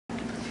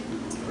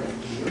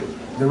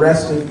The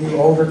rest of you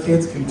older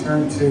kids can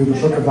turn to the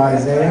book of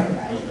Isaiah,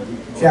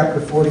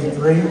 chapter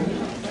 43.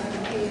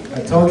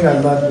 I told you I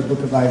love the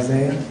book of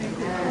Isaiah.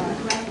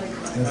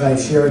 As I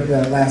shared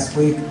last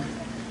week,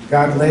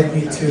 God led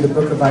me to the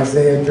book of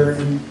Isaiah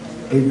during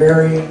a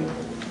very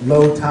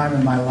low time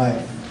in my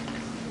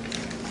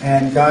life.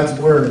 And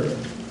God's word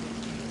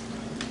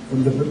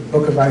from the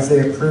book of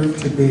Isaiah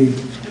proved to be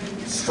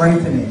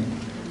strengthening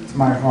to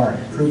my heart.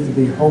 It proved to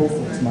be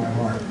hopeful to my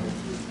heart.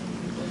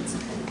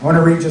 I want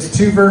to read just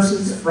 2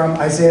 verses from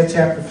Isaiah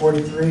chapter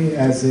 43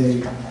 as a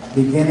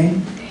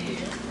beginning,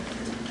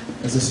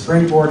 as a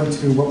springboard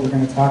into what we're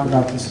going to talk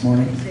about this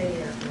morning.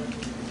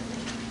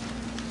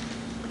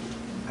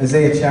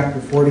 Isaiah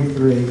chapter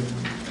 43.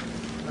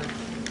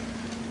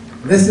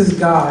 This is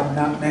God,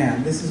 not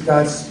man. This is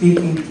God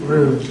speaking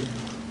through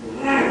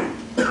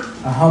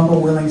a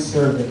humble, willing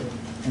servant.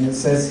 And it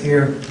says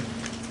here,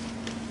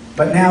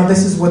 but now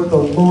this is what the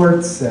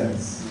Lord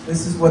says.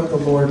 This is what the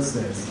Lord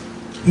says.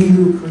 He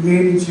who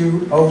created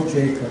you, O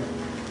Jacob,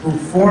 who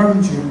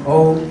formed you,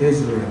 O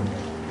Israel.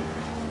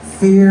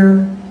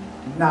 Fear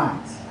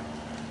not.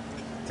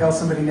 Tell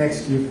somebody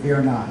next to you,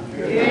 fear not.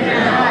 Fear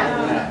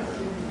not.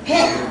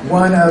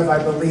 One of,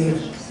 I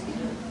believe,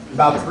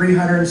 about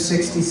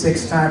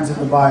 366 times in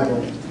the Bible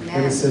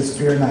that it says,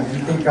 fear not. You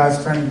think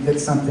God's trying to get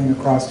something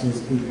across to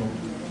his people.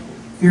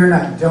 Fear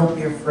not, don't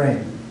be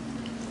afraid.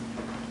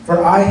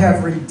 For I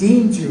have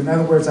redeemed you. In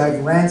other words, I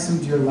have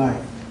ransomed your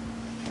life.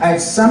 I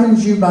have summoned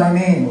you by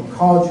name, or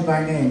called you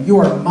by name. You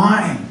are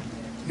mine.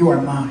 You are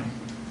mine.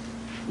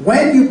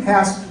 When you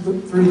pass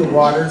through the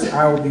waters,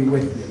 I will be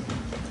with you.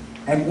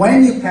 And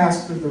when you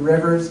pass through the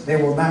rivers,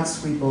 they will not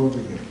sweep over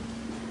you.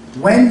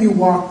 When you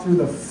walk through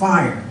the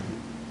fire,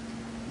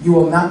 you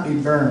will not be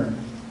burned.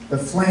 The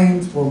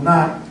flames will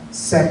not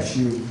set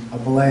you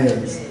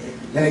ablaze.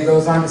 Then it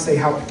goes on to say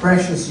how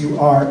precious you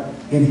are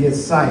in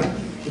his sight.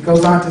 It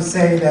goes on to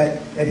say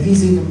that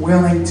he's even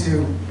willing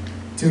to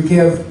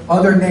give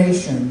other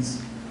nations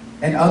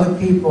and other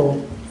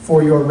people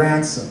for your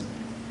ransom.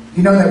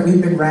 You know that we've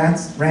been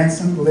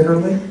ransomed,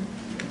 literally?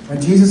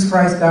 When Jesus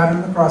Christ died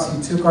on the cross, he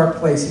took our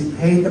place. He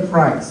paid the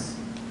price.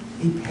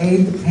 He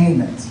paid the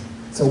payment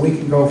so we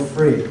can go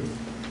free.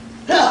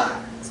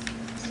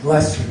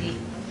 Bless you.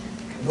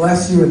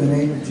 Bless you in the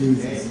name of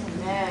Jesus.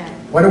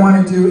 Amen. What I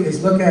want to do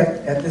is look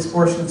at this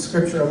portion of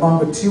Scripture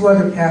along with 2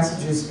 other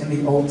passages in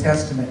the Old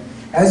Testament.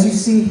 As you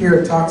see here,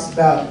 it talks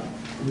about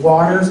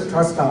waters, it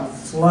talks about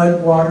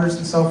flood waters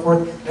and so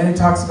forth. Then it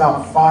talks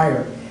about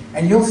fire.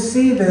 And you'll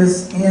see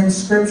this in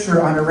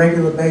Scripture on a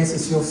regular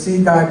basis. You'll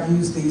see God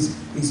use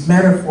these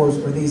metaphors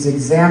or these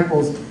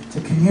examples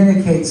to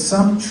communicate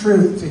some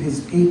truth to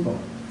his people.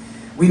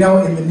 We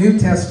know in the New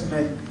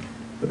Testament,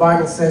 the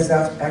Bible says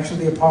that,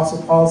 actually the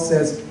Apostle Paul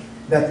says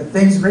that the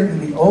things written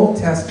in the Old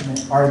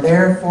Testament are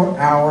there for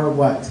our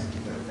what?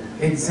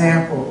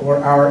 Example or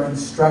our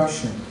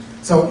instruction.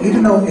 So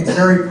even though it's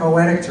very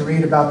poetic to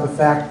read about the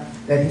fact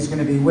that he's going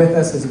to be with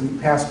us as we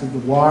pass through the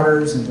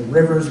waters and the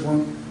rivers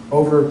won't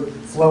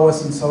overflow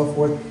us and so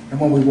forth, and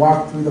when we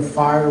walk through the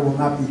fire will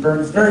not be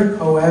burned. It's very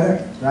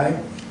poetic, right?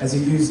 As he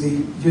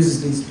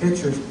uses these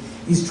pictures.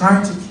 He's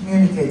trying to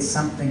communicate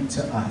something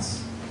to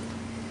us.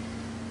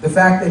 The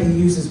fact that he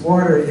uses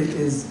water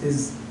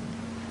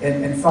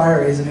and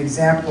fire is an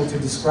example to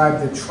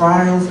describe the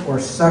trials or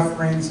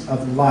sufferings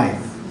of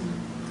life.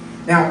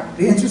 Now,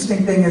 the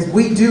interesting thing is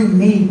we do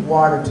need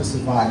water to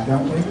survive,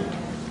 don't we?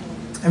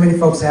 How many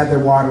folks have their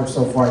water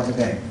so far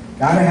today?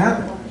 Gotta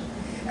have it.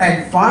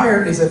 And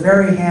fire is a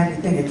very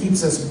handy thing. It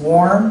keeps us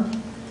warm.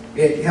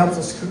 It helps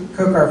us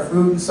cook our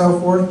food and so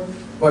forth.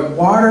 But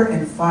water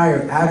and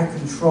fire out of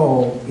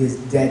control is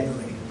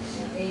deadly.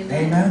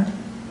 Amen? Amen?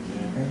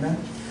 Amen?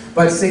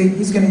 But see,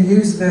 he's going to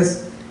use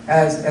this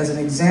as an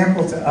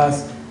example to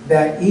us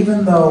that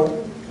even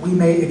though we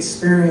may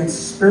experience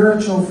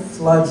spiritual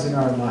floods in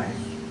our life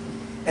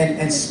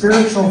and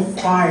spiritual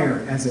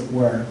fire, as it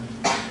were,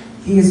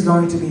 he is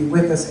going to be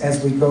with us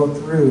as we go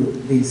through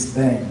these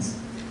things.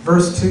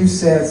 Verse 2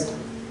 says,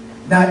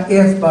 not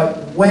if,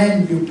 but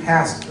when you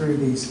pass through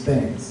these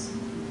things.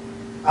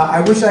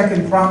 I wish I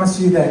could promise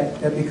you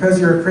that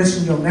because you're a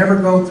Christian, you'll never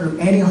go through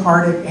any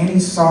heartache, any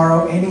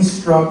sorrow, any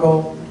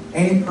struggle,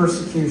 any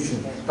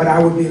persecution. But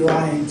I would be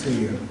lying to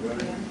you.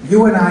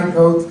 You and I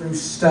go through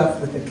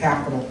stuff with a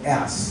capital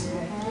S.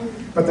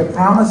 But the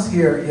promise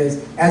here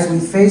is, as we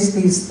face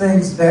these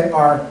things that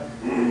are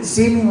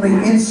seemingly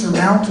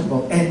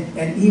insurmountable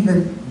and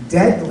even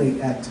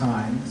deadly at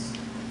times,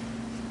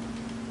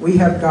 we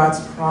have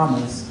God's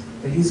promise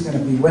that he's going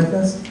to be with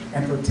us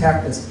and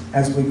protect us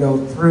as we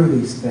go through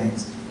these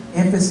things.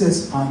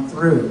 Emphasis on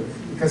through,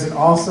 because it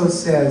also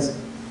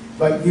says,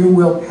 but you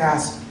will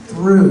pass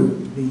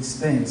through these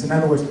things. In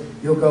other words,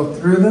 you'll go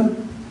through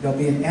them, there'll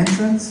be an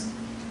entrance,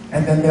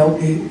 and then there'll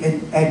be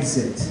an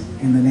exit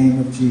in the name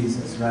of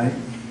Jesus, right?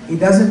 He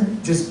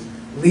doesn't just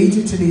lead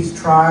you to these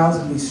trials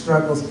and these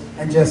struggles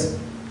and just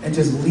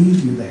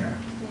leave you there.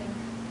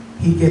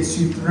 He gets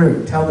you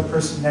through. Tell the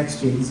person next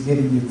to you, he's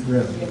getting you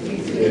through.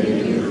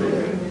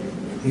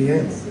 He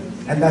is.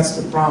 And that's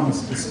the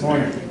promise this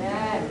morning.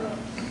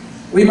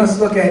 We must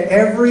look at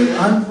every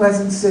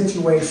unpleasant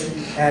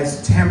situation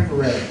as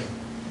temporary.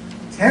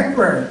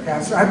 Temporary,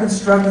 Pastor. I've been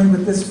struggling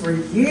with this for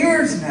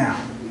years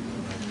now.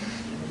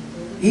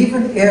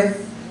 Even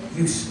if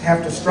you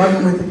have to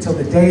struggle with it till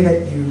the day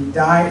that you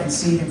die and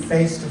see Him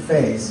face to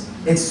face,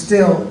 it's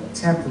still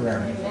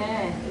temporary.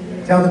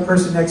 Amen. Tell the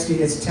person next to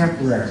you, it's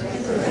temporary.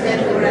 It's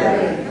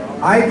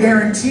temporary. I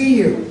guarantee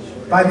you,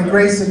 by the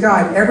grace of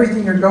God,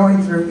 everything you're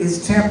going through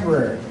is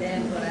temporary.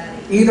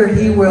 Either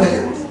He will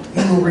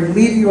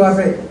relieve you of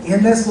it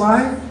in this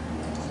life,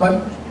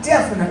 but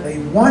definitely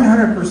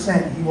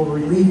 100% He will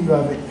relieve you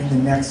of it in the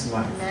next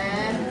life.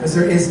 Because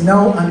there is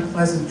no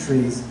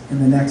unpleasantries in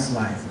the next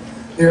life.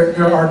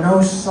 There are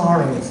no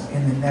sorrows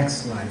in the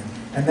next life.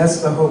 And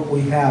that's the hope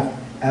we have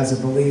as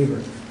a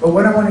believer. But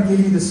what I want to give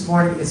you this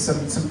morning is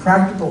some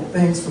practical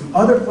things from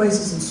other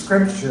places in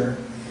Scripture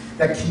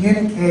that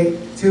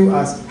communicate to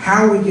us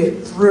how we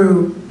get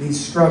through these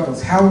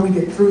struggles, how we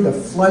get through the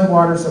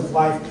floodwaters of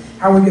life,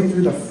 how we get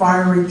through the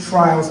fiery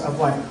trials of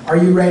life. Are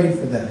you ready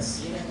for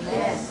this?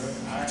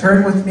 Yes.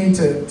 Turn with me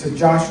to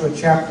Joshua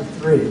chapter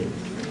 3.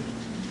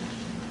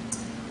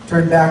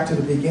 Turn back to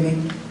the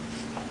beginning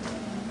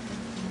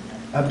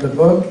of the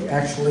book.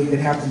 Actually, it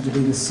happened to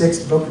be the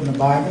 6th book in the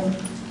Bible.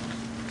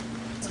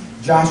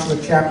 Joshua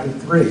chapter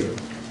 3.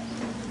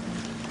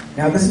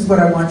 Now, this is what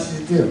I want you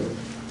to do.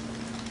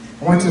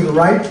 I want you to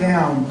write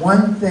down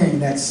one thing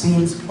that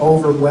seems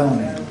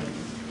overwhelming.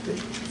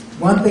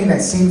 One thing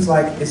that seems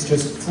like it's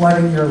just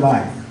flooding your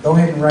life. Go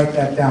ahead and write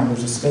that down.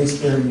 There's a space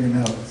there in your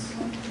notes.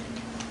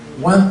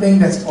 One thing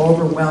that's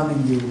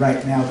overwhelming you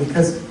right now,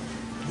 because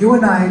you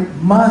and I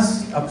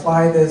must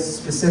apply this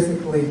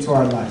specifically to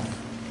our life.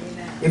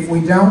 If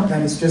we don't,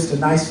 then it's just a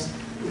nice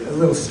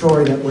little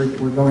story that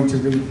we're going to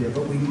read here.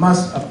 But we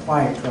must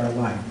apply it to our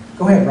life.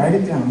 Go ahead, write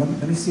it down.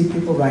 Let me see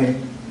people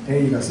writing. There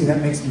you go. See,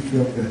 that makes me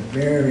feel good.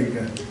 Very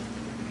good.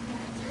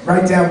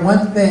 Write down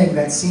one thing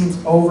that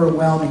seems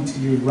overwhelming to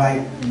you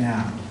right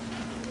now.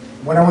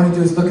 What I want to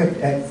do is look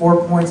at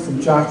 4 points from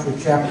Joshua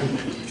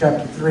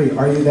chapter 3.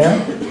 Are you there?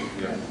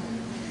 Yeah.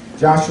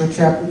 Joshua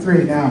chapter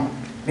 3. Now,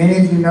 many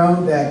of you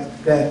know that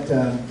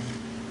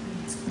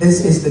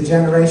this is the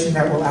generation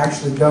that will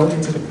actually go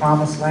into the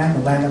promised land,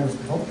 the land that was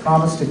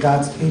promised to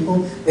God's people.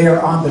 They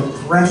are on the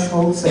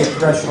threshold, say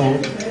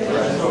threshold.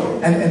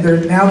 And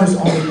there's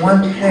only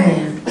one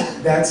thing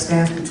that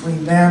stands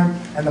between them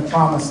and the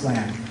promised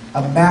land.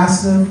 A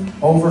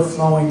massive,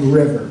 overflowing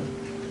river.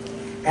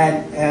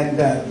 And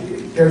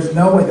there's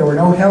no way, there were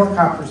no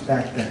helicopters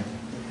back then.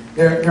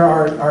 There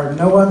are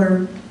no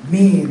other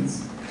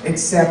means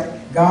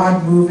except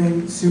God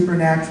moving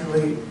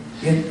supernaturally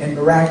and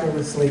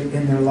miraculously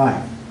in their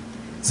life.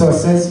 So it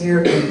says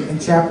here in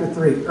chapter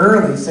 3,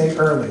 early, say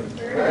early.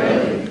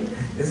 Early.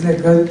 Isn't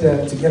it good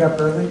to get up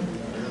early?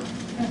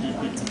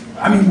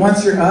 I mean,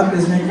 once you're up,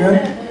 isn't it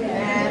good?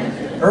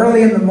 Yeah.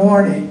 Early in the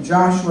morning,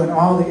 Joshua and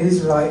all the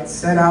Israelites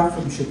set out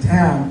from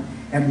Shittim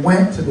and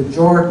went to the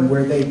Jordan,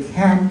 where they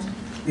camped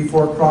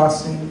before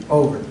crossing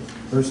over.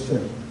 Verse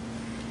 2.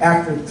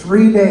 After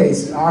 3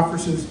 days, the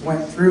officers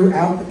went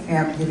throughout the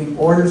camp, giving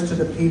orders to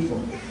the people.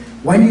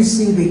 When you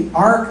see the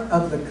ark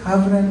of the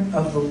covenant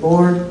of the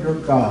Lord your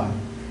God,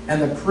 and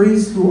the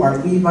priests who are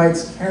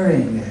Levites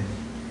carrying it,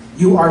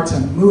 you are to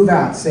move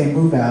out, say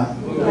move out,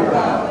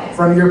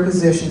 from your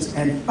positions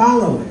and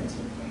follow it.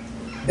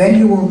 Then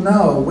you will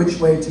know which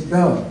way to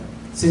go,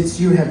 since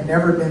you have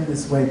never been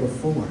this way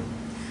before.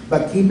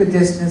 But keep a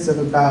distance of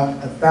about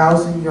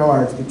 1,000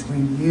 yards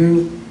between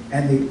you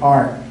and the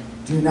ark.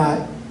 Do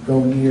not go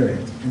near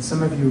it. And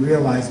some of you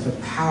realize the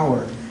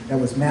power that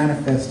was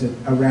manifested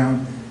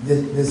around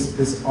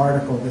this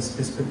article,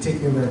 this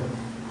particular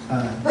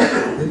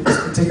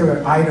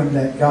item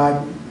that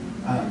God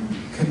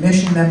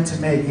commissioned them to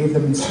make, gave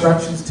them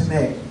instructions to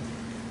make.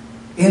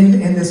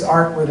 In this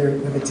ark were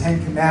the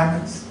 10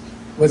 Commandments,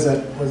 was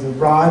a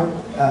rod,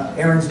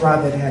 Aaron's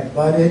rod that had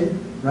budded,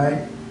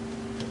 right?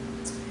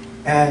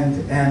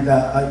 And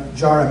a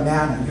jar of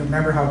manna. You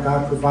remember how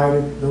God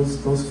provided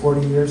those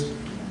 40 years?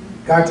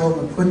 God told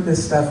them to put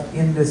this stuff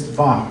in this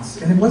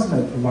box, and it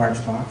wasn't a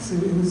large box.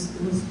 It was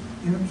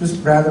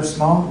just rather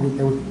small. They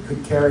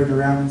could carry it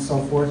around and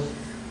so forth.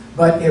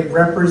 But it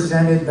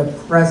represented the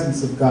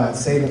presence of God.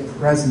 Say the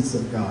presence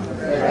of God.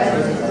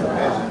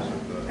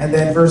 And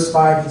then verse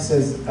 5, it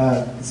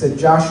said,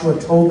 Joshua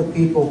told the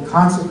people,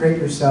 consecrate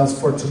yourselves,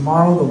 for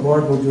tomorrow the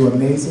Lord will do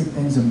amazing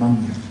things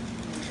among you.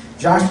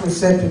 Joshua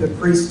said to the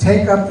priests,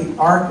 take up the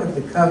ark of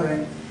the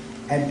covenant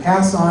and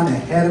pass on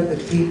ahead of the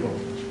people.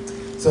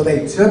 So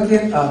they took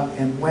it up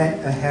and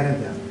went ahead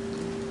of them.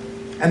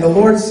 And the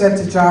Lord said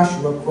to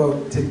Joshua,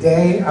 quote,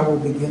 today I will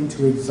begin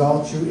to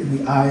exalt you in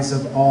the eyes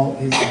of all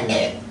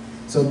Israel,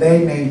 so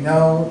they may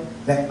know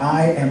that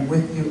I am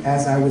with you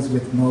as I was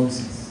with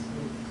Moses.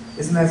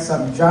 Isn't that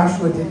something?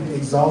 Joshua didn't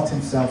exalt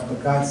himself,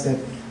 but God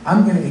said,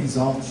 I'm going to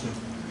exalt you.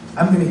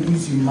 I'm going to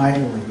use you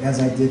mightily, as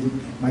I did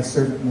my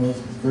servant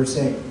Moses. Verse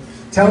 8.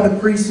 Tell the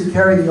priests who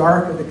carry the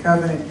ark of the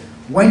covenant,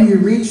 when you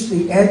reach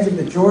the edge of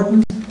the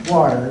Jordan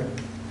water,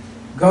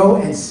 go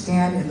and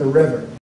stand in the river.